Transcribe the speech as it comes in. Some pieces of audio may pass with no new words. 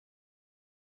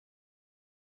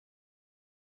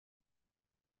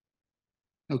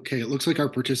Okay, it looks like our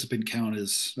participant count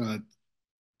is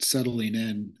settling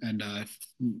in, and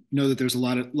know that there's a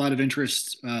lot of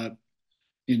interest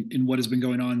in what has been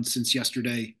going on since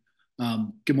yesterday.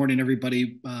 Good morning,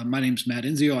 everybody. My name's Matt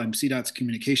Inzio. I'm CDOT's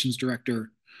communications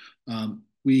director.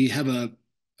 We have a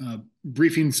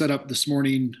briefing set up this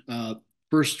morning,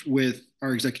 first with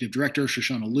our executive director,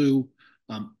 Shoshana Liu.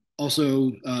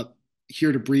 Also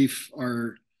here to brief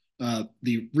our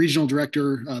the regional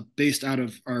director based out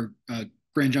of our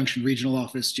Grand Junction regional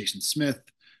office, Jason Smith,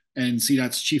 and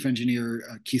CDOT's chief engineer,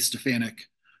 Keith Stefanik.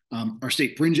 Our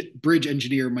state bridge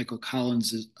engineer, Michael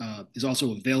Collins, is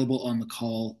also available on the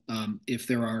call if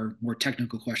there are more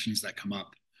technical questions that come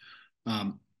up.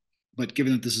 But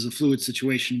given that this is a fluid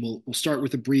situation, we'll start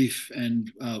with a brief,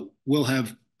 and we'll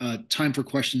have time for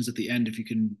questions at the end. If you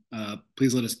can,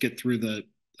 please let us get through the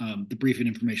briefing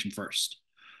information first.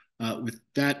 With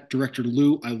that, Director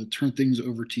Liu, I will turn things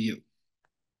over to you.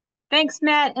 Thanks,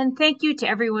 Matt, and thank you to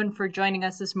everyone for joining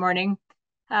us this morning.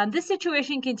 This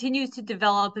situation continues to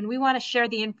develop, and we want to share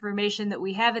the information that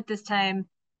we have at this time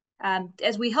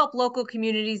as we help local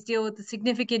communities deal with the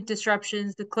significant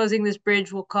disruptions that closing this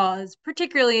bridge will cause,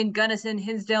 particularly in Gunnison,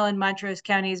 Hinsdale, and Montrose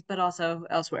counties, but also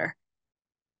elsewhere.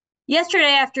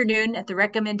 Yesterday afternoon, at the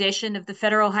recommendation of the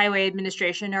Federal Highway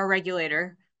Administration, our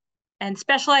regulator, and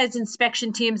specialized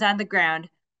inspection teams on the ground,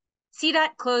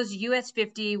 CDOT closed US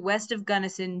 50 west of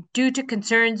Gunnison due to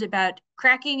concerns about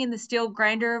cracking in the steel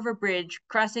grinder of a bridge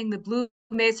crossing the Blue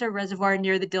Mesa Reservoir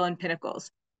near the Dillon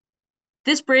Pinnacles.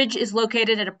 This bridge is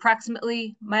located at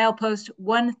approximately milepost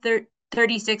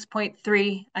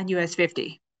 136.3 on US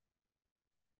 50.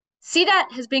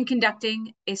 CDOT has been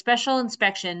conducting a special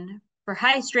inspection for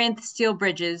high-strength steel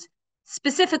bridges,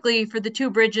 specifically for the two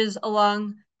bridges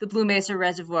along the Blue Mesa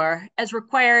Reservoir, as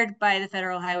required by the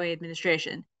Federal Highway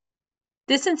Administration.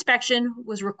 This inspection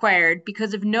was required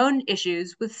because of known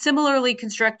issues with similarly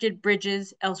constructed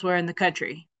bridges elsewhere in the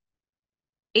country.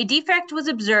 A defect was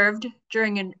observed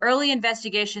during an early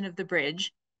investigation of the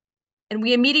bridge, and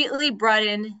we immediately brought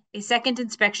in a second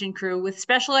inspection crew with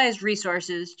specialized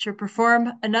resources to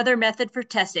perform another method for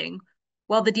testing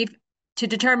to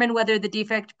determine whether the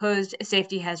defect posed a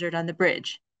safety hazard on the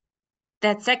bridge.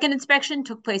 That second inspection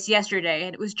took place yesterday,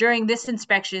 and it was during this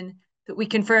inspection that we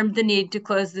confirmed the need to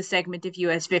close the segment of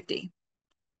US 50.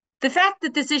 The fact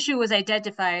that this issue was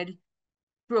identified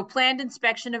through a planned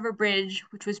inspection of a bridge,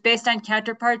 which was based on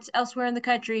counterparts elsewhere in the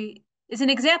country, is an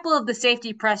example of the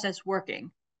safety process working.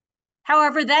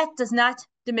 However, that does not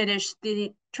diminish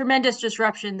the tremendous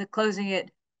disruption that closing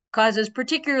it causes,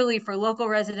 particularly for local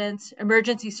residents,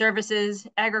 emergency services,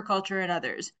 agriculture, and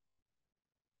others.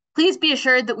 Please be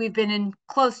assured that we've been in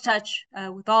close touch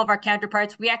with all of our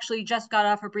counterparts. We actually just got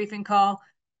off a briefing call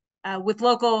with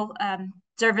local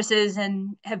services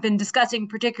and have been discussing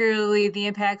particularly the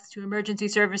impacts to emergency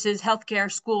services, healthcare,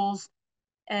 schools,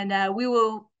 and we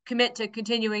will commit to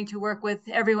continuing to work with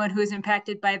everyone who is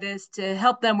impacted by this to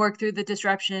help them work through the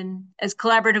disruption as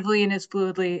collaboratively and as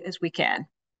fluidly as we can.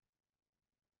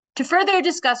 To further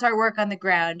discuss our work on the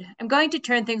ground, I'm going to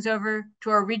turn things over to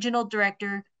our regional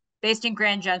director based in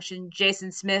Grand Junction,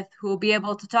 Jason Smith, who will be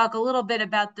able to talk a little bit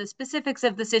about the specifics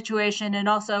of the situation and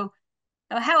also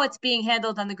how it's being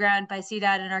handled on the ground by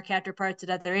CDOT and our counterparts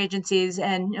at other agencies.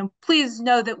 And please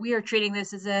know that we are treating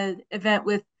this as an event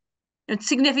with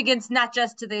significance, not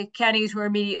just to the counties who are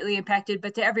immediately impacted,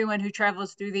 but to everyone who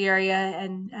travels through the area.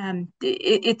 And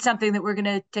it's something that we're going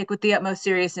to take with the utmost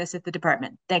seriousness at the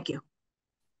department. Thank you.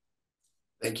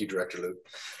 Thank you, Director Luke.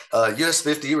 US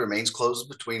 50 remains closed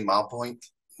between mile point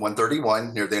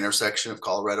 131 near the intersection of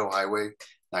Colorado Highway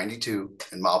 92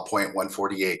 and mile point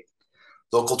 148.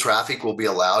 Local traffic will be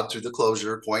allowed through the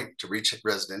closure point to reach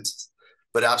residents,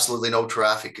 but absolutely no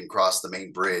traffic can cross the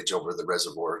main bridge over the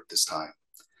reservoir at this time.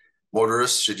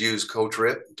 Motorists should use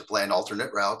co-trip to plan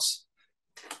alternate routes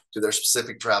to their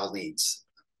specific travel needs.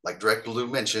 Like Director Liu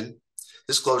mentioned,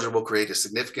 this closure will create a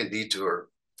significant detour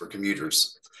for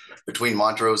commuters between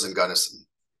Montrose and Gunnison.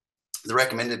 The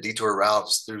recommended detour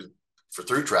routes for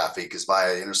through traffic is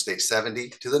via Interstate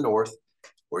 70 to the north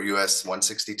or US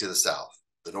 160 to the south.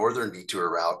 The northern detour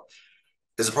route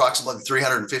is approximately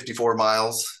 354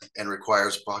 miles and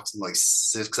requires approximately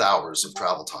 6 hours of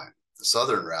travel time. The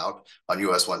southern route on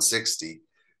US 160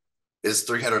 is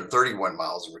 331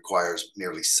 miles and requires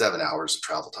nearly 7 hours of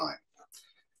travel time.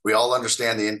 We all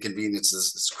understand the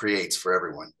inconveniences this creates for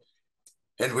everyone,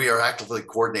 and we are actively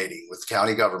coordinating with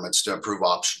county governments to improve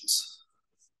options.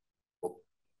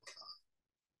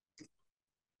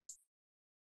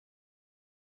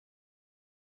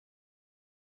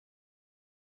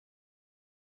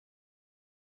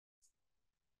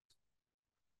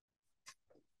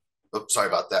 Oh, sorry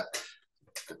about that.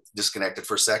 Disconnected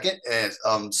for a second.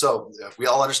 And so we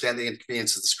all understand the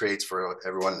inconvenience this creates for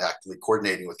everyone actively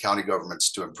coordinating with county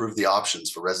governments to improve the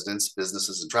options for residents,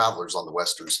 businesses, and travelers on the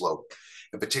western slope.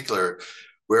 In particular,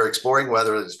 we're exploring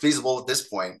whether it is feasible at this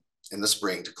point in the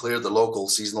spring to clear the local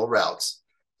seasonal routes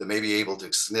that may be able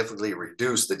to significantly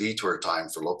reduce the detour time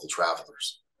for local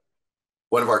travelers.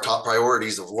 One of our top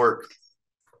priorities of work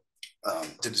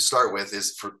to start with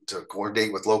is to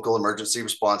coordinate with local emergency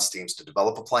response teams to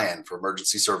develop a plan for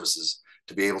emergency services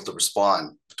to be able to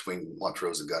respond between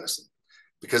Montrose and Gunnison.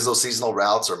 Because those seasonal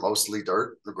routes are mostly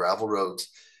dirt or gravel roads,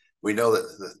 we know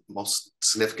that the most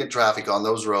significant traffic on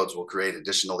those roads will create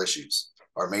additional issues.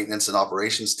 Our maintenance and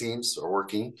operations teams are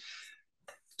working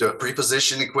to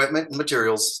pre-position equipment and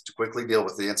materials to quickly deal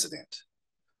with the incident.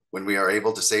 When we are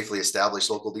able to safely establish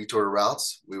local detour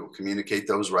routes, we will communicate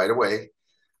those right away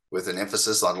with an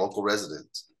emphasis on local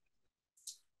residents.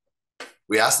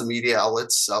 We asked the media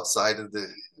outlets outside of the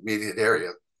immediate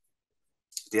area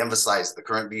to emphasize the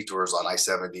current detours on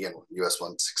I-70 and US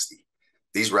 160.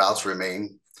 These routes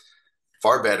remain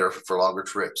far better for longer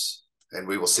trips, and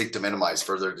we will seek to minimize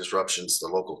further disruptions to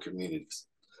local communities,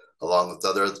 along with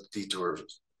other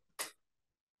detours.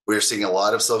 We are seeing a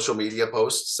lot of social media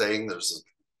posts saying there's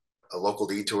a local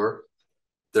detour.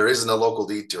 There isn't a local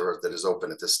detour that is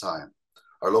open at this time.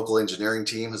 Our local engineering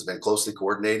team has been closely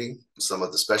coordinating with some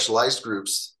of the specialized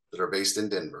groups that are based in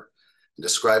Denver and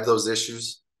describe those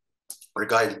issues.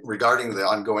 Regarding the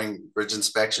ongoing bridge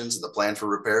inspections and the plan for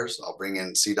repairs, I'll bring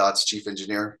in CDOT's Chief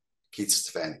Engineer, Keith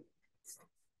Stefani.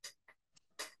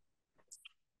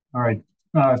 All right,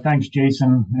 thanks,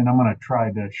 Jason. And I'm going to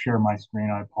try to share my screen.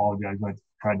 I apologize. I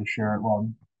tried to share it while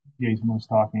Jason was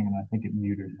talking, and I think it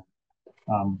muted.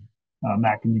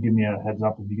 Matt, can you give me a heads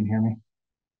up if you can hear me?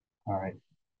 All right.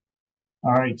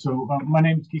 All right, so my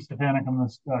name is Keith Stefanik. I'm the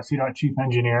CDOT Chief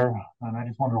Engineer, and I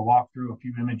just wanted to walk through a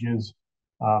few images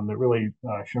that really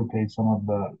showcase some of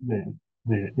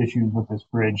the issues with this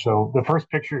bridge. So the first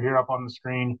picture here up on the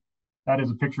screen, that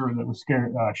is a picture that was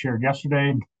shared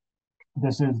yesterday.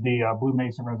 This is the Blue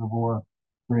Mesa Reservoir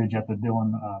Bridge at the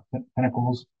Dillon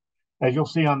Pinnacles. As you'll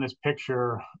see on this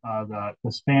picture,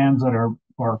 the spans that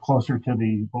are closer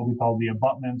to what we call the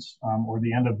abutments or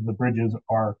the end of the bridges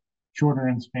are shorter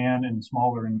in span and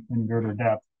smaller in girder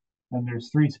depth. And there's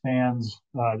three spans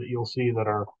that you'll see that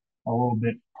are a little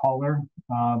bit taller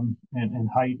in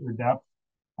height or depth.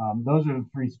 Those are the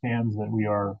three spans that we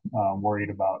are worried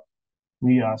about.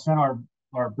 We sent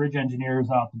our bridge engineers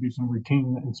out to do some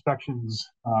routine inspections,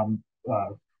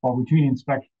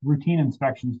 routine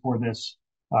inspections for this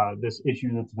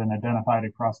issue that's been identified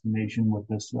across the nation with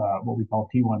this what we call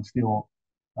T1 steel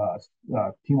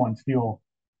T1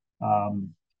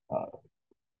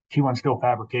 steel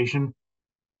fabrication.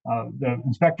 The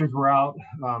inspectors were out.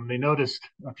 They noticed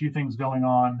a few things going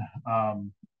on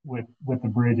with the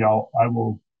bridge. I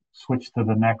will switch to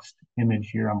the next image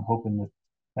here. I'm hoping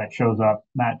that shows up.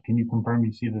 Matt, can you confirm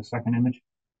you see the second image?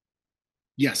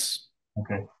 Yes.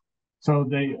 Okay. So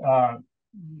the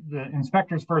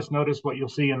inspectors first noticed what you'll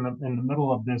see in the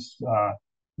middle of this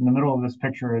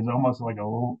picture is almost like a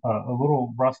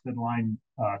little rusted line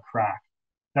crack.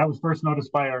 That was first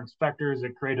noticed by our inspectors.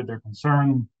 It created their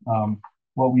concern.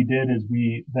 What we did is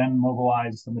we then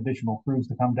mobilized some additional crews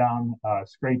to come down,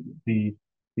 scrape the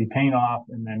paint off,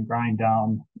 and then grind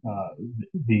down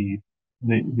the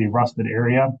rusted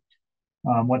area.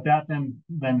 What that then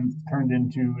turned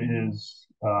into is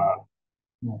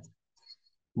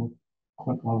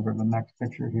click over the next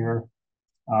picture here.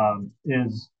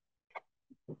 Is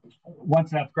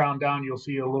once that's ground down, you'll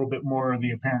see a little bit more of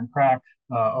the apparent crack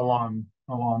along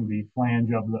the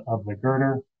flange of the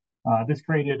girder. This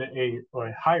created a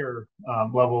higher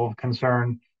level of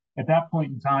concern. At that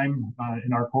point in time,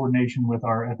 in our coordination with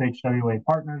our FHWA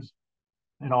partners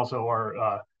and also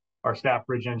our staff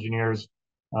bridge engineers,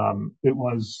 it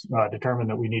was determined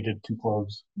that we needed to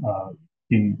close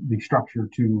the structure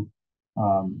to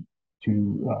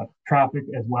traffic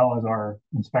as well as our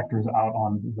inspectors out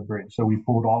on the bridge. So we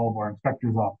pulled all of our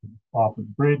inspectors off of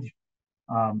the bridge.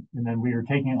 And then we are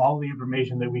taking all the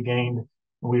information that we gained.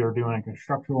 We are doing a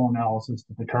structural analysis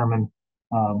to determine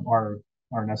our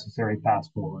necessary path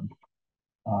forward.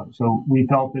 So we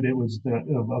felt that it was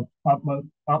of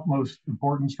utmost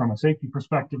importance from a safety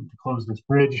perspective to close this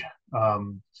bridge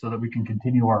so that we can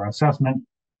continue our assessment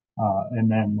and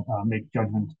then make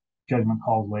judgment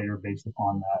calls later based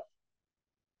upon that.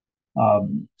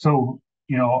 So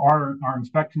you know our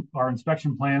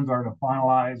inspection plans are to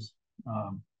finalize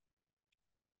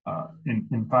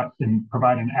and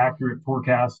provide an accurate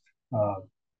forecast of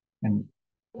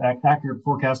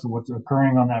what's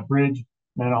occurring on that bridge.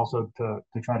 and also to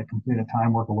try to complete a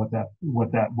time work of what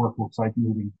that work looks like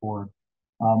moving forward.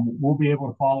 We'll be able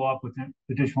to follow up with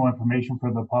additional information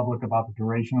for the public about the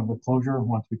duration of the closure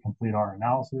once we complete our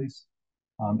analysis.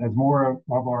 As more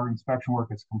of our inspection work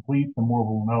is complete, the more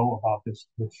we'll know about this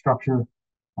structure.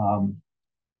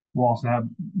 We'll also have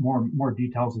more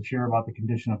details to share about the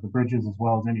condition of the bridges, as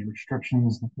well as any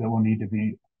restrictions that will need to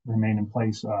remain in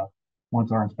place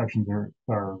once our inspections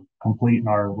are complete and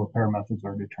our repair methods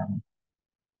are determined.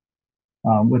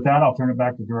 With that, I'll turn it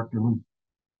back to Director Liu.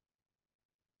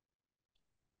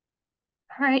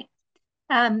 All right.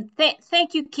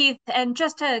 Thank you, Keith. And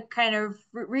just to kind of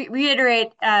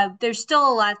reiterate, there's still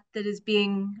a lot that is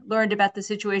being learned about the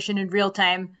situation in real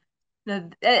time.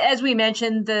 As we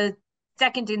mentioned, the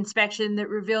second inspection that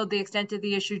revealed the extent of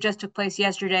the issue just took place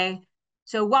yesterday.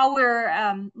 So while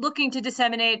we're looking to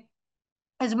disseminate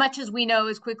as much as we know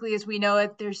as quickly as we know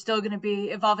it, there's still going to be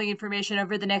evolving information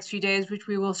over the next few days, which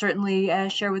we will certainly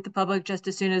share with the public just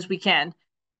as soon as we can.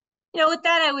 With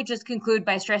that, I would just conclude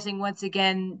by stressing once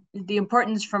again the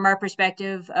importance from our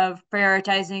perspective of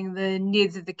prioritizing the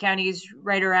needs of the counties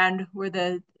right around where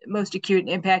the most acute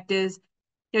impact is.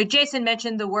 Jason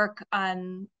mentioned the work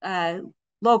on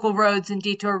local roads and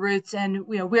detour routes, and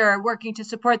we are working to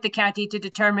support the county to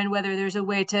determine whether there's a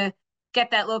way to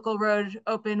get that local road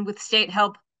open with state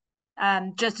help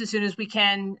just as soon as we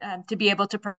can to be able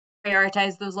to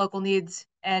prioritize those local needs.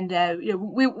 And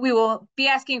we will be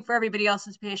asking for everybody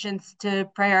else's patience to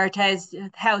prioritize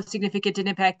how significant an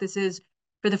impact this is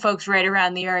for the folks right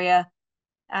around the area,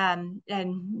 and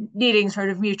needing sort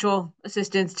of mutual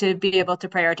assistance to be able to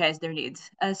prioritize their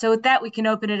needs. So with that, we can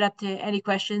open it up to any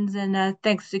questions, and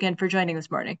thanks again for joining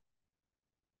this morning.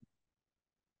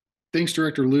 Thanks,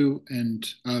 Director Liu, and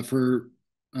for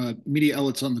media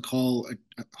outlets on the call.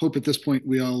 I hope at this point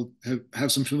we all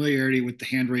have some familiarity with the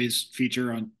hand raise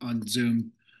feature on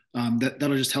Zoom.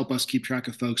 That'll just help us keep track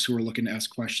of folks who are looking to ask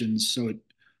questions. So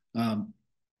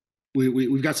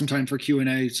we've got some time for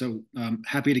Q&A, so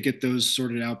happy to get those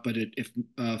sorted out. But if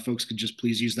folks could just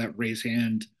please use that raise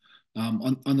hand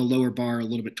on the lower bar a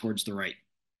little bit towards the right.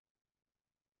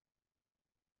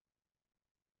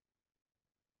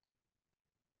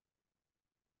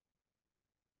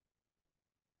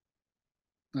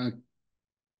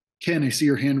 Ken, I see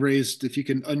your hand raised. If you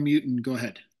can unmute and go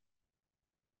ahead.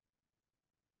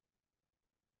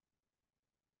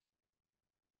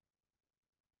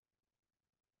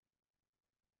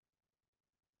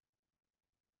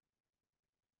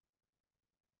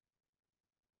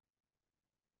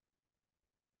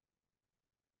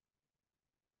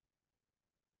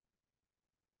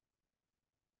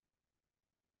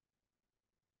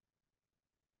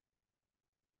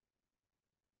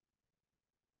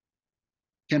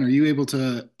 Ken, are you able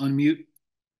to unmute?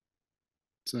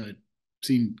 So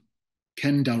seeing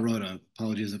Ken Dalrota.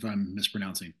 Apologies if I'm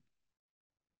mispronouncing.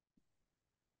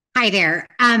 Hi there.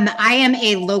 I am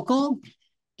a local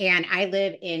and I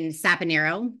live in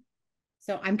Sapanero.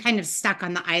 So I'm kind of stuck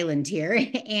on the island here.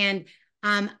 And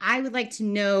I would like to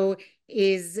know,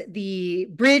 is the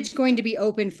bridge going to be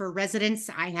open for residents?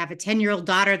 I have a 10-year-old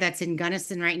daughter that's in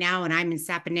Gunnison right now, and I'm in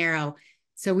Sapanero.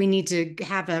 So we need to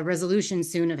have a resolution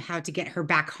soon of how to get her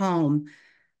back home.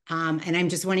 And I'm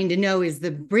just wanting to know, is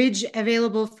the bridge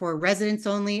available for residents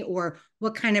only, or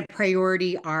what kind of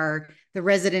priority are the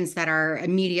residents that are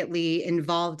immediately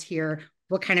involved here?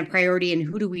 What kind of priority, and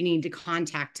who do we need to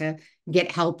contact to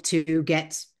get help to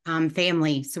get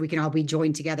family so we can all be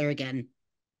joined together again?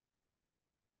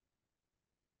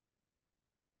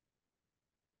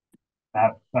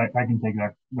 I can take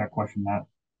that question, Matt.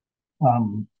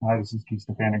 Hi, this is Keith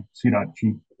Stefanik, CDOT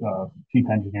Chief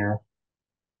Engineer.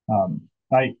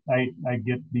 I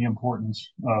get the importance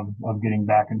of getting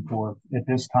back and forth. At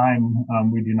this time,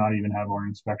 we do not even have our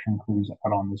inspection crews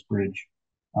out on this bridge.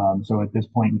 So at this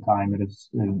point in time,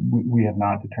 we have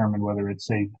not determined whether it's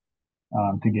safe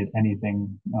to get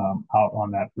anything out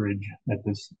on that bridge at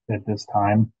this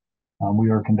time. We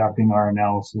are conducting our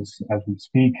analysis as we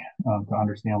speak to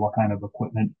understand what kind of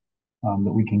equipment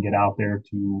that we can get out there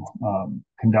to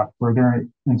conduct further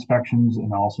inspections,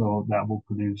 and also that will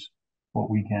produce what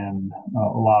we can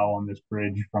allow on this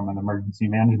bridge from an emergency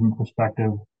management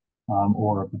perspective,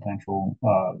 or a potential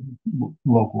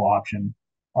local option.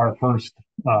 Our first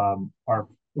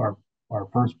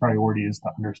priority is to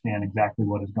understand exactly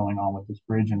what is going on with this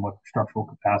bridge and what the structural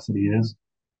capacity is.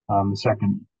 The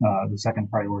second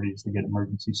priority is to get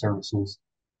emergency services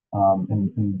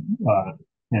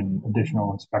and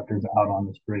additional inspectors out on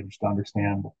this bridge to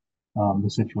understand the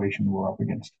situation we're up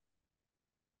against.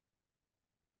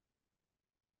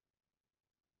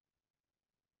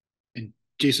 And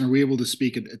Jason, are we able to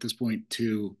speak at this point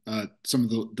to some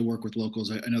of the work with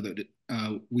locals? I know that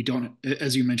we don't,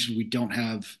 as you mentioned, we don't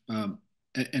have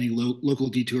any local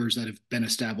detours that have been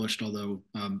established, although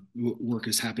work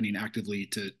is happening actively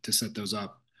to set those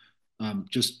up.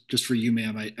 Just for you,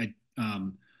 ma'am,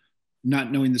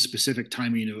 not knowing the specific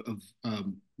timing of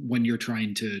when you're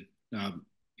trying to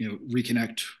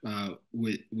reconnect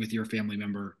with your family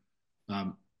member.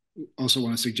 Also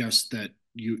want to suggest that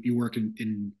you work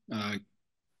in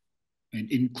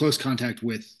close contact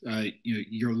with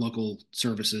your local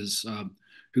services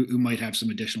who might have some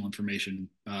additional information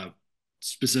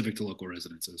specific to local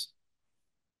residences.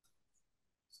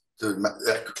 So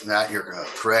Matt, you're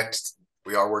correct.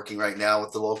 We are working right now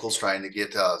with the locals trying to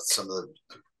get some of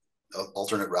the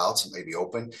alternate routes that may be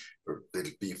open, or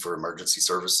it'd be for emergency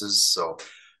services. So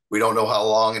we don't know how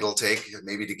long it'll take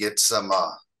maybe to get some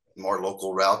more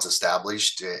local routes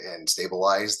established and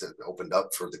stabilized and opened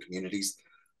up for the communities.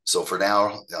 So for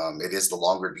now, it is the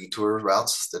longer detour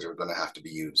routes that are going to have to be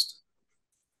used.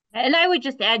 And I would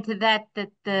just add to that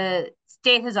the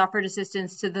state has offered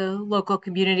assistance to the local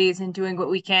communities in doing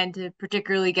what we can to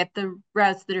particularly get the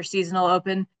routes that are seasonal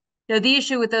open. The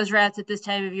issue with those routes at this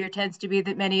time of year tends to be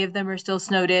that many of them are still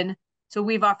snowed in. So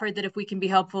we've offered that if we can be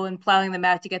helpful in plowing them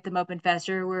out to get them open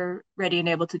faster, we're ready and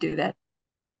able to do that.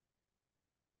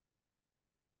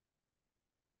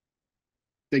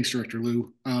 Thanks, Director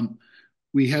Liu.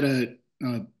 We had a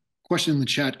question in the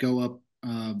chat go up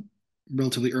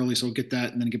relatively early, so I'll get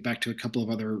that and then get back to a couple of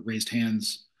other raised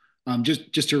hands.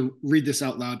 Just to read this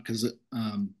out loud, because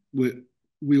we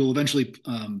will eventually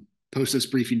post this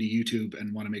briefing to YouTube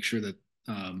and want to make sure that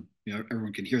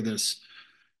everyone can hear this.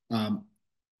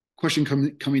 Question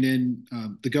coming in,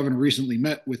 the governor recently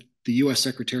met with the U.S.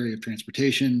 Secretary of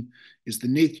Transportation. Is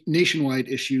the nationwide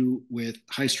issue with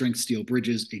high-strength steel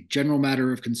bridges a general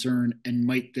matter of concern, and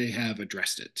might they have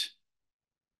addressed it?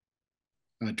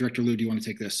 Director Liu, do you want to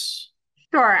take this?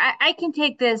 Sure, I can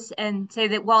take this and say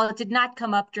that while it did not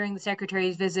come up during the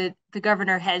Secretary's visit, the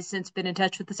governor has since been in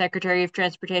touch with the Secretary of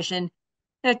Transportation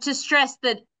to stress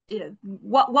that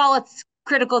while it's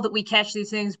critical that we catch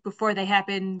these things before they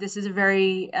happen, this is a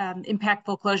very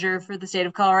impactful closure for the state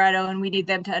of Colorado, and we need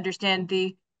them to understand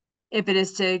the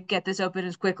impetus to get this open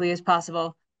as quickly as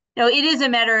possible. It is a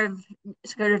matter of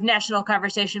sort of national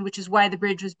conversation, which is why the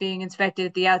bridge was being inspected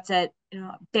at the outset,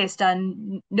 based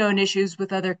on known issues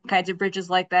with other kinds of bridges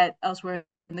like that elsewhere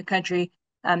in the country.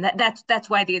 That's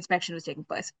why the inspection was taking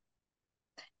place.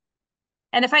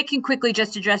 And if I can quickly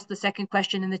just address the second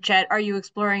question in the chat, are you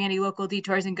exploring any local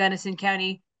detours in Gunnison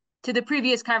County? To the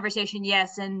previous conversation,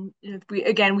 yes. And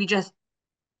we just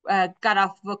got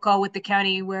off of a call with the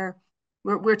county where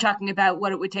we're talking about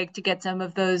what it would take to get some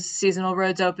of those seasonal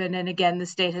roads open. And again, the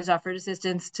state has offered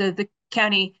assistance to the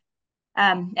county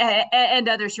and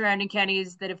other surrounding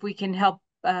counties that if we can help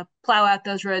plow out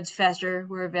those roads faster,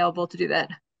 we're available to do that.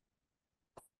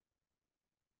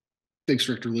 Thanks,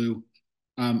 Director Liu.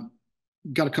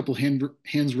 Got a couple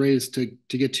hands raised to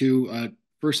get to.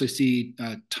 First, I see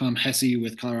Tom Hesse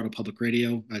with Colorado Public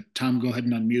Radio. Tom, go ahead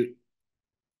and unmute.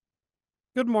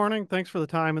 Good morning. Thanks for the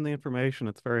time and the information.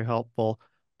 It's very helpful.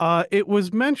 It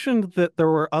was mentioned that there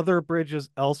were other bridges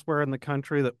elsewhere in the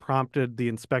country that prompted the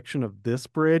inspection of this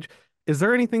bridge. Is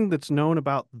there anything that's known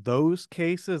about those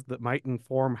cases that might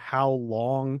inform how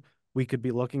long we could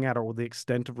be looking at, or the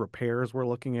extent of repairs we're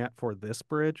looking at for this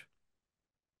bridge?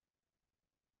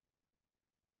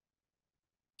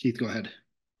 Keith, go ahead.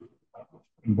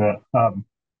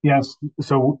 Yes,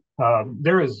 so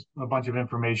there is a bunch of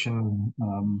information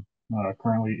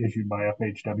currently issued by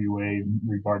FHWA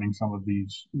regarding some of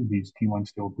these T1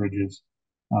 steel bridges.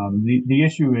 The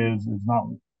issue is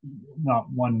not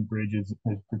one bridge is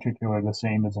particularly the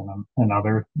same as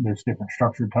another. There's different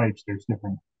structure types. There's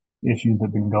different issues that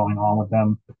have been going on with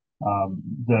them.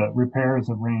 The repairs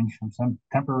have ranged from some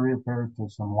temporary repairs to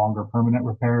some longer permanent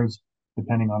repairs,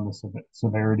 depending on the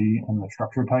severity and the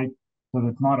structure type. So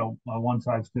it's not a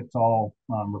one-size-fits-all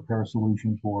repair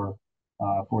solution for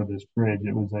this bridge.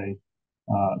 It was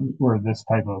or this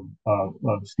type of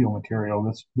steel material.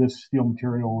 This steel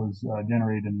material was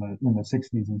generated in the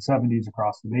 60s and 70s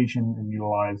across the nation and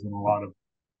utilized in a lot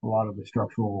of the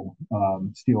structural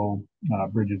steel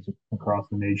bridges across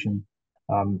the nation.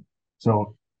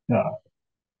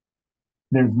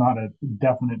 There's not a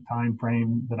definite time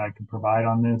frame that I can provide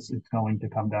on this. It's going to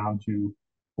come down to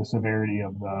the severity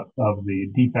of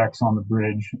the defects on the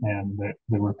bridge and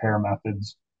the repair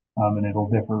methods, and it'll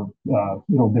differ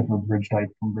bridge type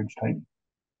from bridge type.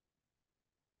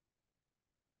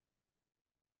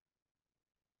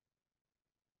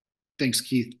 Thanks,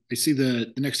 Keith. I see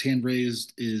the next hand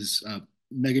raised is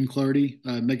Megan Clardy.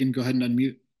 Megan, go ahead and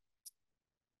unmute.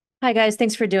 Hi, guys.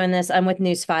 Thanks for doing this. I'm with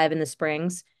News 5 in the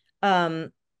Springs. I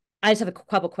just have a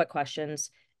couple quick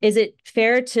questions. Is it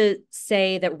fair to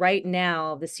say that right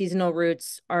now the seasonal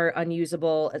routes are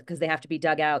unusable because they have to be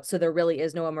dug out, so there really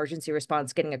is no emergency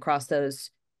response getting across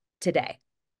those today?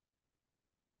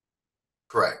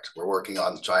 Correct. We're working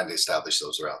on trying to establish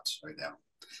those routes right now.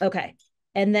 Okay.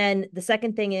 And then the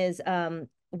second thing is,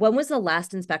 when was the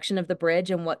last inspection of the bridge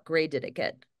and what grade did it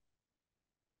get?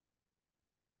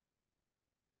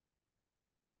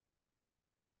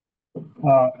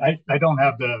 I don't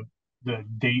have the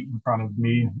date in front of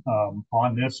me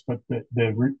on this, but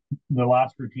the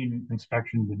last routine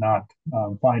inspection did not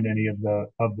find any of the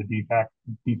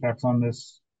defects on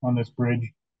this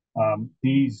bridge.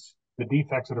 The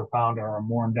defects that are found are a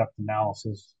more in-depth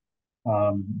analysis,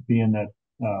 being that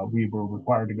we were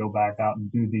required to go back out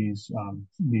and do these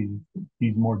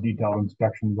more detailed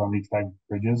inspections on these types of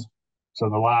bridges. So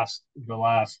the last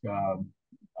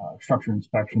structure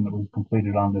inspection that was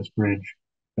completed on this bridge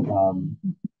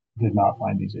did not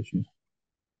find these issues.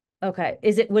 Okay.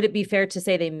 Would it be fair to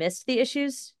say they missed the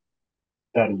issues?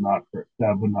 That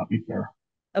would not be fair.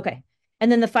 Okay.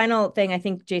 And then the final thing, I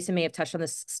think Jason may have touched on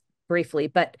this briefly,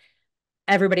 but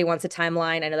everybody wants a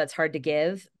timeline. I know that's hard to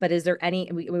give, but is there any,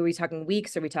 are we talking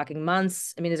weeks? Are we talking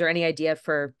months? I mean, is there any idea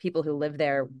for people who live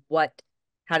there,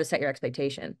 how to set your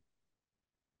expectation?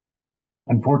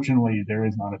 Unfortunately, there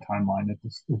is not a timeline at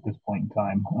this point in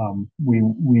time. We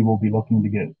will be looking to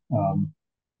get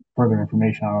further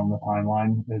information on the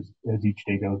timeline as each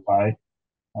day goes by.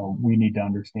 We need to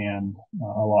understand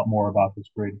a lot more about this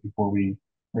bridge before we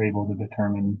are able to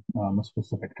determine a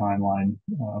specific timeline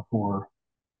for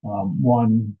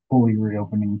one, fully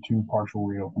reopening, two, partial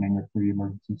reopening, or three,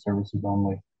 emergency services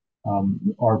only.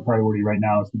 Our priority right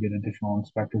now is to get additional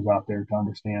inspectors out there to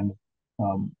understand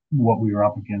what we are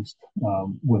up against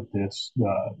with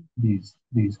these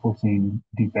foreseen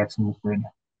defects in this bridge.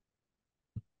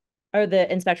 Are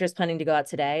the inspectors planning to go out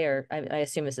today, or I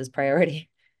assume this is priority?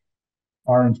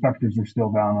 Our inspectors are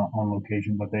still down on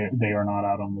location, but they are not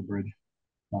out on the bridge.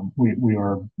 We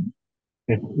are,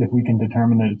 if we can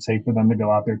determine that it's safe for them to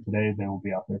go out there today, they will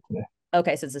be out there today.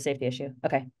 Okay, so it's a safety issue.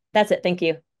 Okay, that's it. Thank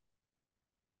you.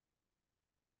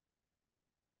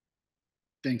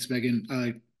 Thanks, Megan.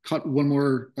 I caught one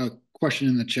more question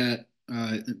in the chat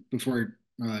before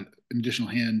an additional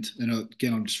hand. And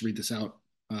again, I'll just read this out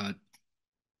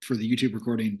for the YouTube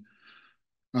recording.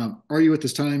 Are you at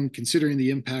this time considering the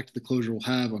impact the closure will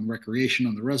have on recreation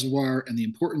on the reservoir and the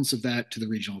importance of that to the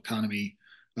regional economy?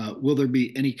 Will there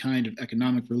be any kind of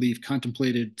economic relief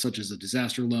contemplated, such as a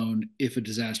disaster loan, if a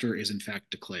disaster is in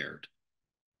fact declared?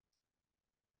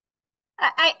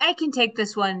 I can take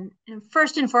this one.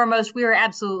 First and foremost, we are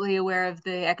absolutely aware of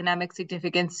the economic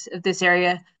significance of this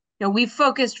area. We've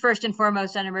focused first and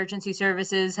foremost on emergency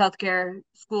services, healthcare,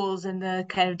 schools, and the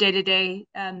kind of day-to-day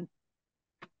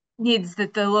needs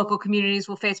that the local communities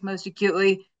will face most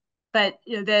acutely. But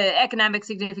the economic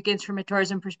significance from a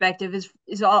tourism perspective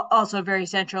is also very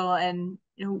central, and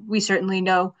we certainly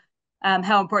know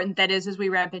how important that is as we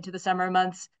ramp into the summer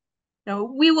months.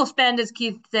 We will spend, as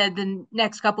Keith said, the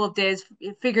next couple of days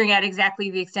figuring out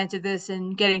exactly the extent of this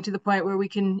and getting to the point where we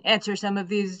can answer some of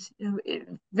these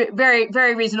very,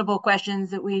 very reasonable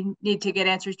questions that we need to get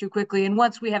answers to quickly. And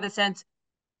once we have a sense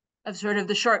of sort of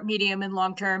the short, medium, and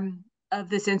long term of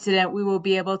this incident, we will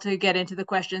be able to get into the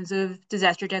questions of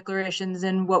disaster declarations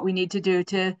and what we need to do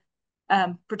to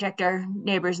protect our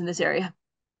neighbors in this area.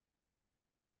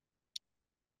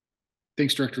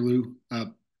 Thanks, Director Liu.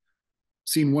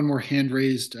 Seeing one more hand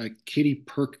raised, Katie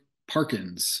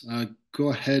Parkins. Go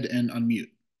ahead and unmute.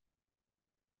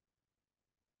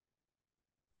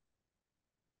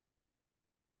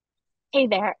 Hey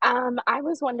there. I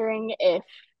was wondering if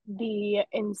the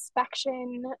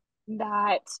inspection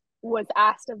that was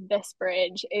asked of this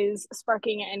bridge is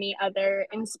sparking any other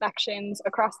inspections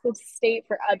across the state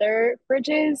for other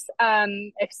bridges,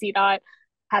 if CDOT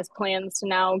has plans to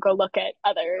now go look at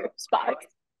other spots.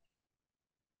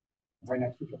 Right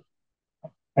next to you.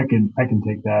 I can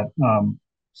take that.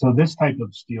 So this type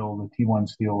of steel, the T1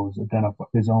 steel,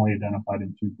 is only identified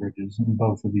in two bridges, and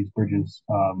both of these bridges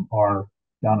are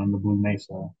down in the Blue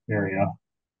Mesa area.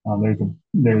 There's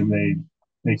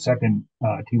a second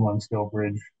T1 steel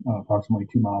bridge approximately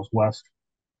 2 miles west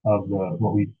of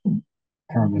what we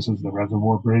term this as the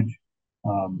Reservoir Bridge.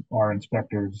 Our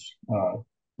inspectors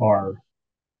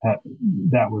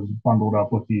that was bundled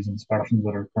up with these inspections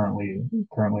that are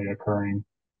currently occurring.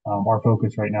 Our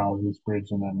focus right now is this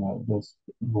bridge, and then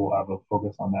we'll have a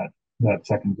focus on that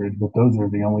second bridge. But those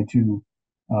are the only two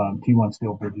T1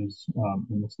 steel bridges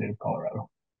in the state of Colorado.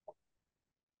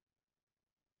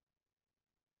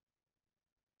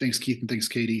 Thanks, Keith, and thanks,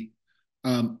 Katie.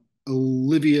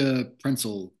 Olivia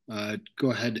Prensel,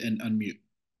 go ahead and unmute.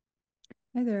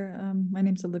 Hi there. My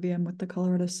name's Olivia. I'm with the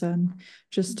Colorado Sun.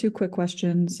 Just two quick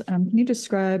questions. Can you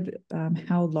describe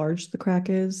how large the crack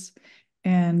is?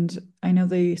 And I know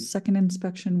the second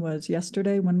inspection was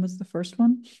yesterday. When was the first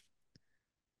one?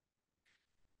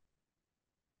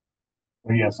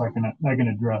 Yes, I can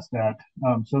address that.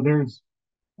 So there's,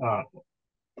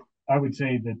 I would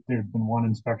say that there's been one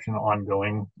inspection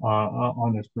ongoing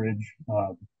on this bridge.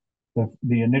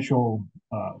 The initial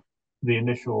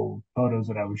photos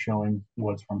that I was showing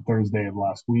was from Thursday of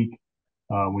last week.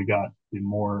 We got the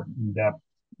more in-depth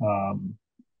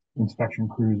inspection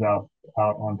crews out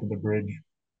onto the bridge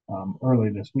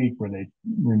early this week, where they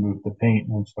removed the paint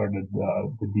and started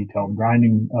the detailed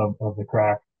grinding of the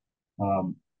crack.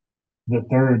 The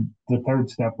third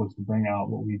step was to bring out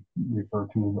what we refer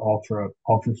to as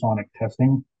ultrasonic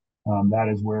testing. That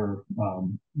is where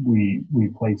we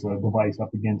place a device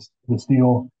up against the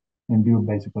steel and do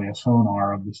basically a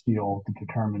sonar of the steel to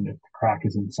determine if the crack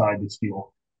is inside the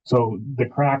steel. So the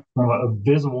crack from a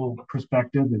visible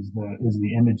perspective is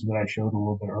the image that I showed a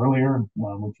little bit earlier,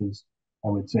 which is, I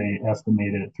would say,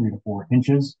 estimated at 3 to 4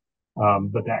 inches.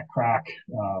 But that crack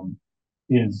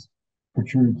is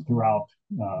protrudes throughout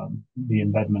the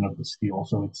embedment of the steel.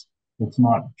 So it's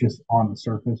not just on the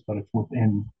surface, but it's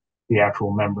within the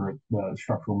actual member, the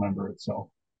structural member itself.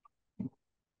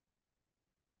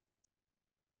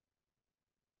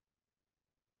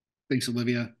 Thanks,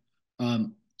 Olivia.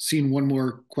 Seeing one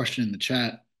more question in the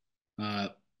chat.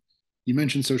 You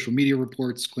mentioned social media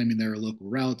reports claiming there are local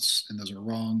routes, and those are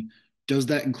wrong. Does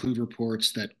that include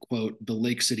reports that, quote, the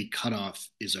Lake City cutoff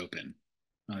is open?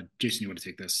 Jason, you want to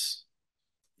take this?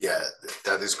 Yeah,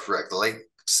 that is correct. The Lake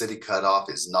City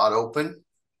cutoff is not open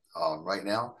right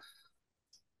now.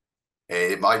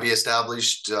 It might be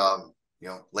established,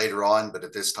 later on, but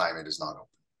at this time it is not open.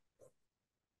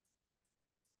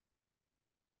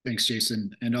 Thanks,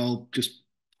 Jason. And I'll just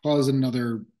pause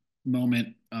another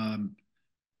moment in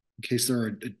case there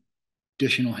are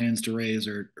additional hands to raise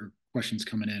or questions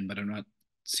coming in, but I'm not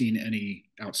seeing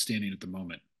any outstanding at the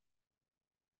moment.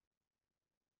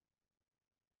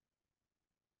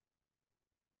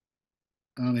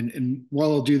 And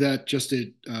while I'll do that, just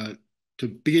to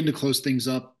begin to close things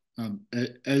up,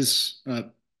 as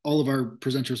all of our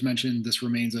presenters mentioned, this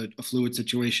remains a fluid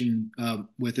situation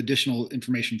with additional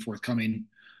information forthcoming.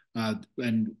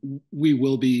 And we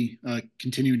will be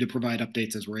continuing to provide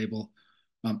updates as we're able.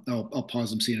 I'll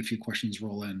pause. I'm seeing a few questions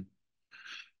roll in.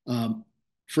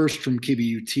 First from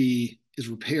KBUT, is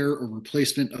repair or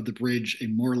replacement of the bridge a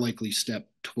more likely step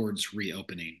towards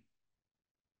reopening?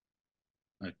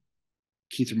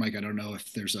 Keith or Mike, I don't know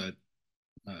if there's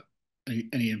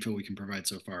any info we can provide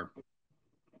so far.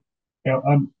 Yeah,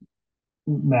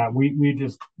 Matt, we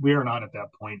are not at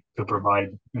that point to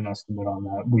provide an estimate on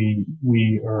that.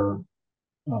 We are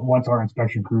once our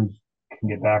inspection crews can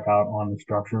get back out on the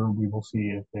structure, we will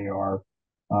see if they are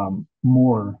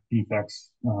more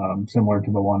defects similar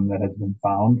to the one that has been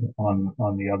found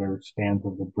on the other spans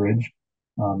of the bridge,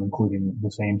 including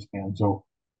the same span. So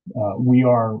we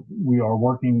are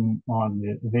working on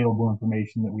the available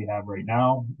information that we have right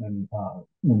now and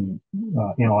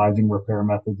analyzing repair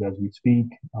methods as we speak.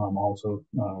 Also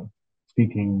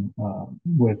speaking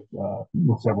with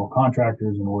several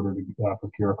contractors in order to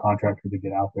procure a contractor to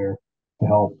get out there to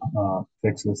help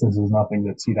fix this. This is nothing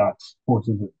that CDOT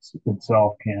forces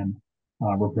itself can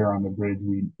repair on the bridge.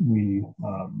 We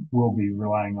will be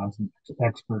relying on some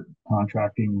expert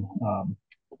contracting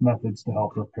methods to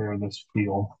help repair this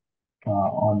steel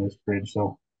on this bridge.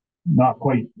 So not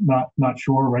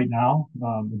sure right now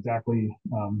exactly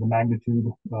the magnitude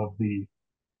of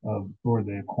or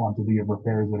the quantity of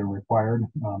repairs that are required,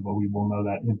 but we will know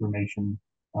that information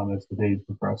as the days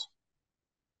progress.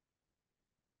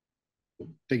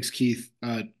 Thanks, Keith.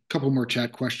 A couple more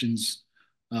chat questions.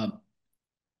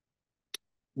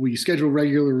 We schedule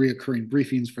regular reoccurring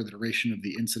briefings for the duration of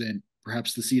the incident.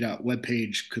 Perhaps the CDOT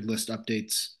webpage could list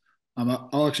updates.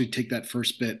 I'll actually take that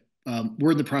first bit.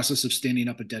 We're in the process of standing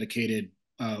up a dedicated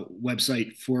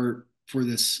website for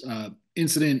this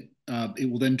incident. It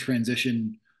will then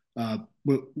transition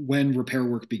when repair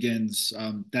work begins.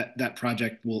 That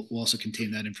project will also contain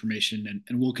that information,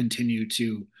 and we'll continue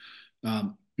to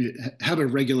have a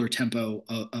regular tempo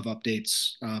of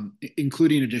updates,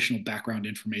 including additional background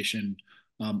information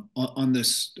on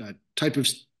this type of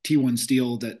T1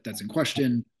 steel that's in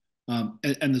question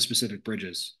and the specific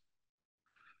bridges.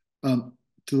 To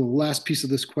the last piece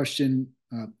of this question,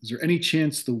 is there any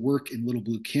chance the work in Little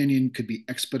Blue Canyon could be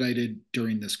expedited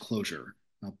during this closure?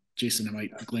 Jason, I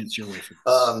might glance your way for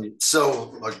this.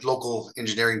 So our local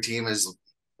engineering team is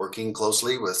working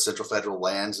closely with Central Federal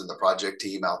Lands and the project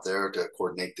team out there to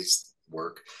coordinate this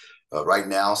work. Right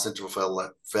now, Central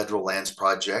Federal Lands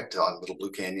project on Little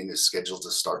Blue Canyon is scheduled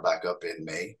to start back up in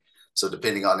May. So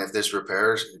depending on if this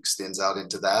repair extends out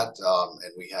into that,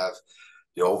 and we have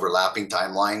overlapping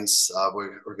timelines,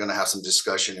 we're going to have some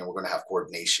discussion, and we're going to have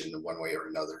coordination in one way or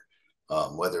another,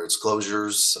 whether it's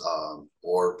closures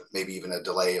or maybe even a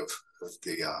delay of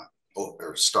the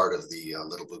or start of the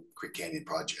Little Blue Creek Canyon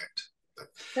project.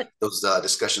 But those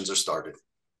discussions are started.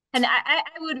 And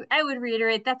I would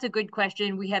reiterate, that's a good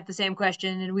question. We have the same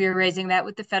question, and we are raising that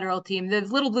with the federal team. The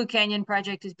Little Blue Canyon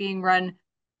project is being run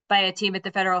by a team at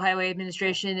the Federal Highway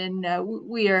Administration, and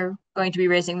we are going to be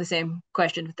raising the same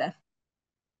question with them.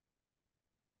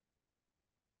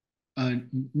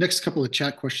 Next couple of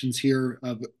chat questions here.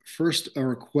 First, a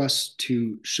request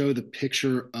to show the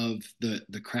picture of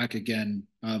the crack again.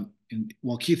 And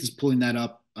while Keith is pulling that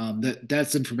up,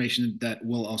 that's information that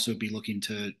we'll also be looking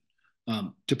to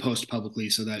post publicly,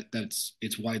 so that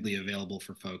it's widely available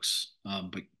for folks.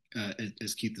 But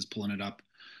as Keith is pulling it up,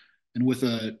 and with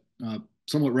a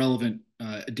somewhat relevant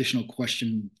additional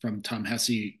question from Tom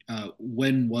Hesse,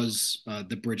 when was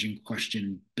the bridge in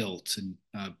question built? And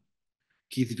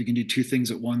Keith, if you can do two things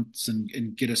at once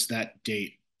and get us that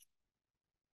date.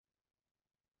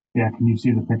 Yeah, can you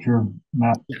see the picture,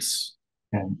 Matt? Yes.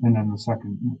 And then the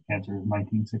second answer is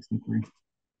 1963.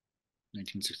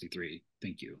 1963,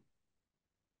 thank you.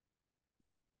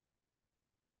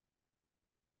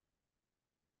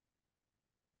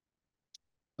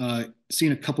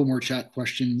 Seeing a couple more chat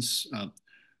questions.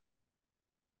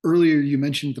 Earlier, you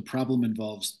mentioned the problem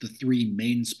involves the three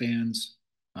main spans.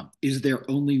 Is there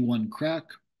only one crack,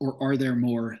 or are there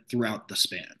more throughout the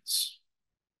spans?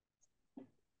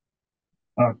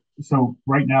 So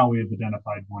right now we have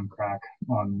identified one crack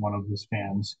on one of the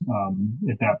spans.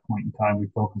 At that point in time, we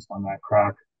focused on that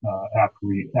crack. After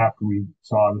we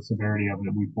saw the severity of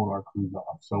it, we pulled our crews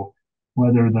off. So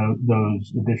whether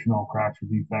those additional cracks or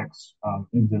defects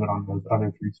exhibit on those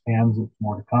other three spans, it's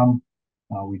more to come.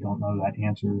 We don't know that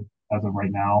answer as of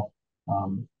right now.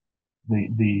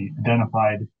 The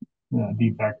identified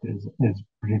defect is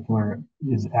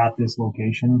at this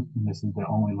location, and this is the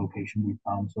only location we've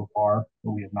found so far,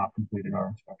 but we have not completed our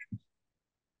inspections.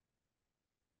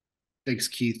 Thanks,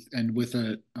 Keith. And with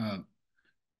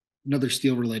another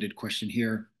steel related question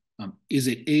here, is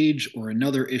it age or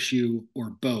another issue or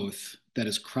both that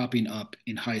is cropping up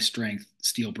in high strength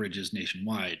steel bridges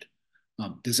nationwide?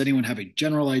 Does anyone have a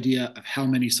general idea of how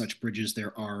many such bridges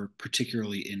there are,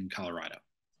 particularly in Colorado?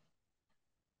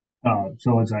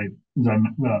 So as I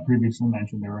previously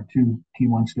mentioned, there are two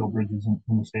T1 steel bridges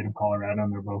in the state of Colorado,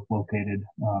 and they're both located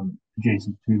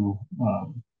adjacent to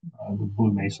the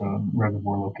Blue Mesa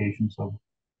Reservoir location. So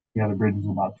the other bridge is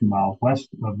about 2 miles west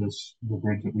of the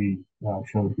bridge that we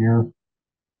showed here.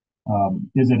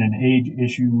 Is it an age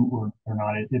issue or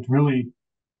not? It's really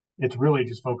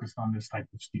just focused on this type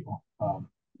of steel.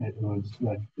 It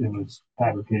was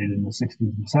fabricated in the 60s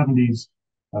and 70s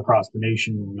across the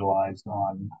nation and utilized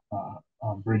on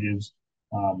bridges.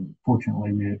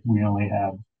 Fortunately, we only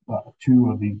have 2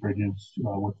 of these bridges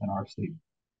within our state.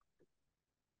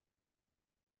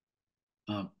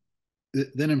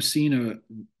 Then I'm seeing a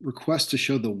request to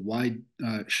show the wide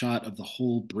shot of the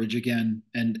whole bridge again,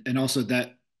 and also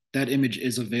that image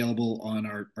is available on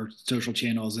our social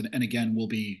channels, and again we'll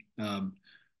be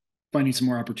finding some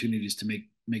more opportunities to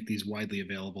make these widely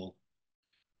available.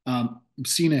 I'm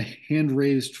seeing a hand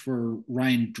raised for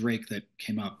Ryan Drake that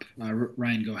came up.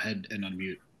 Ryan, go ahead and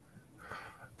unmute.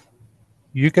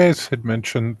 You guys had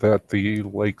mentioned that the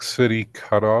Lake City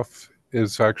cutoff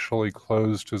is actually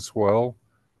closed as well.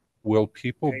 Will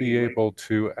people be able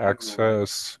to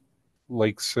access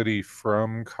Lake City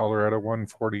from Colorado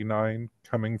 149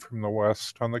 coming from the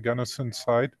west on the Gunnison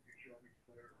side?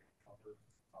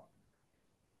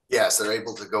 Yes, they're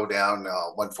able to go down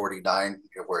 149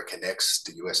 where it connects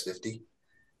to US 50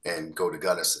 and go to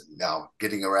Gunnison. Now,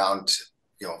 getting around,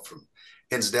 from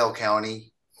Hinsdale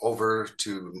County over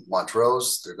to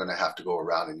Montrose, they're going to have to go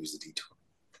around and use the detour.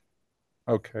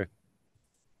 Okay.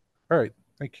 All right.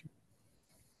 Thank you.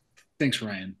 Thanks,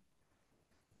 Ryan.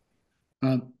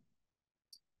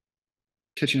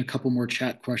 Catching a couple more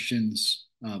chat questions.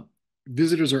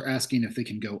 Visitors are asking if they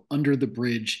can go under the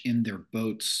bridge in their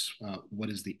boats. What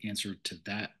is the answer to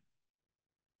that?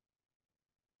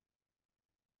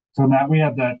 So Matt, we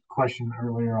had that question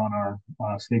earlier on our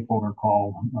stakeholder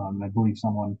call. I believe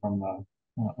someone from the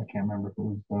I can't remember if it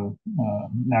was the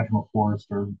National Forest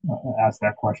or asked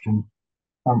that question.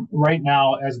 Right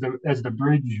now, as the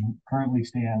bridge currently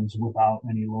stands without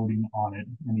any loading on it,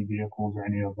 any vehicles or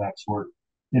any of that sort,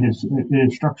 it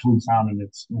is structurally sound in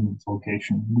its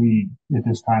location. We at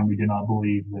this time we do not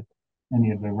believe that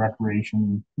any of the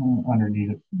recreation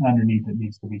underneath it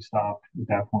needs to be stopped at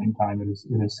that point in time. It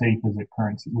is safe as it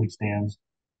currently stands.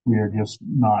 We are just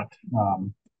not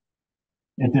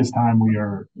at this time. We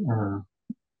are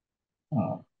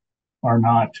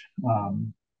not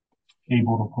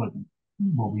able to put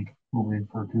what we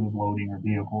refer to as loading or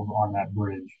vehicles on that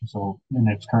bridge. So in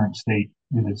its current state,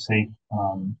 it is safe.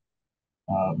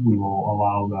 We will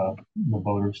allow the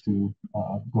boaters to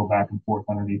go back and forth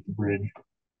underneath the bridge,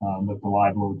 but the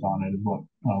live loads on it is what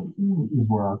is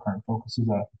where our current focus is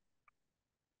at.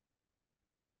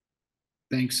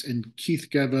 Thanks. And Keith,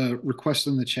 I have a request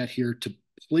in the chat here to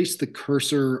place the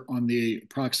cursor on the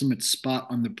approximate spot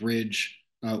on the bridge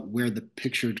where the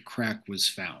pictured crack was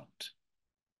found.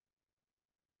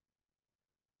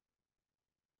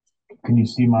 Can you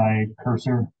see my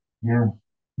cursor here?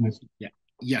 Yeah.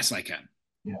 Yes, I can.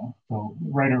 Yeah. So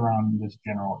right around this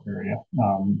general area,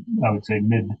 I would say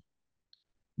mid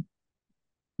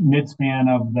span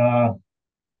of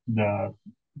the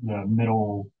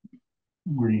middle,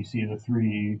 where you see the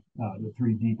three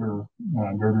deeper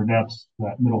girder depths,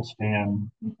 that middle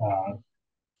span,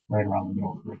 right around the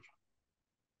middle of the bridge.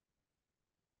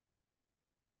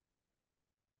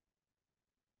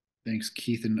 Thanks,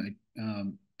 Keith. And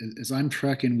as I'm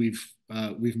tracking, we've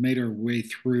made our way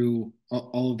through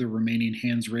all of the remaining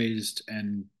hands raised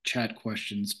and chat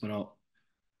questions, but I'll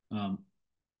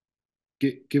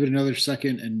give it another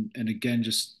second. And again,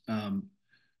 just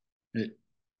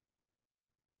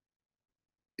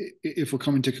if we're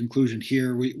coming to conclusion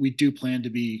here, we do plan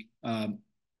to be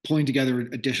pulling together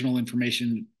additional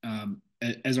information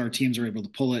as our teams are able to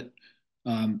pull it,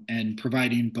 and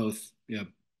providing both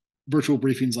virtual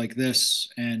briefings like this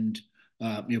and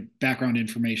background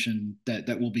information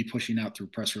that we'll be pushing out through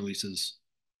press releases.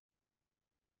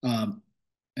 And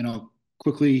I'll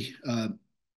quickly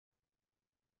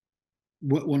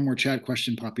one more chat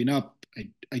question popping up.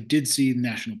 I did see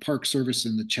National Park Service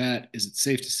in the chat. Is it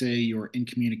safe to say you're in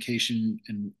communication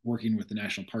and working with the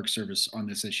National Park Service on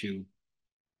this issue?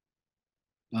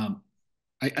 I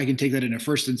can take that in a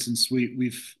first instance.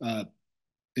 We've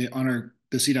on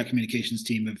the CDOT communications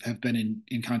team have been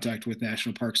in contact with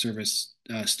National Park Service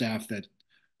staff that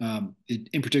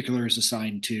in particular is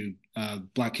assigned to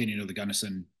Black Canyon of the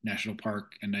Gunnison National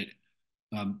Park. And I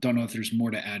don't know if there's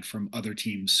more to add from other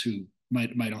teams who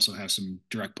might also have some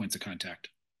direct points of contact.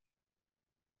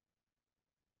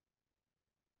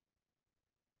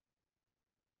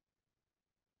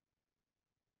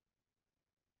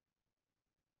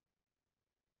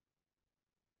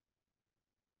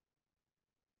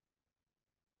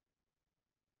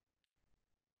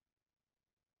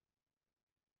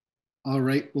 All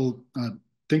right. Well,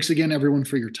 thanks again, everyone,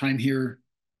 for your time here.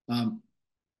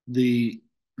 The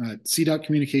CDOT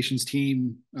communications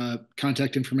team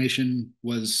contact information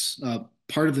was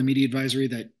part of the media advisory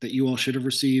that you all should have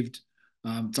received.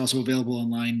 It's also available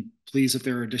online. Please, if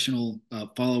there are additional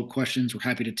follow-up questions, we're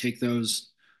happy to take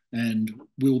those. And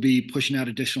we will be pushing out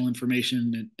additional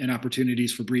information and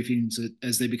opportunities for briefings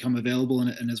as they become available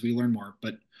and as we learn more.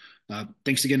 But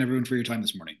thanks again, everyone, for your time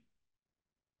this morning.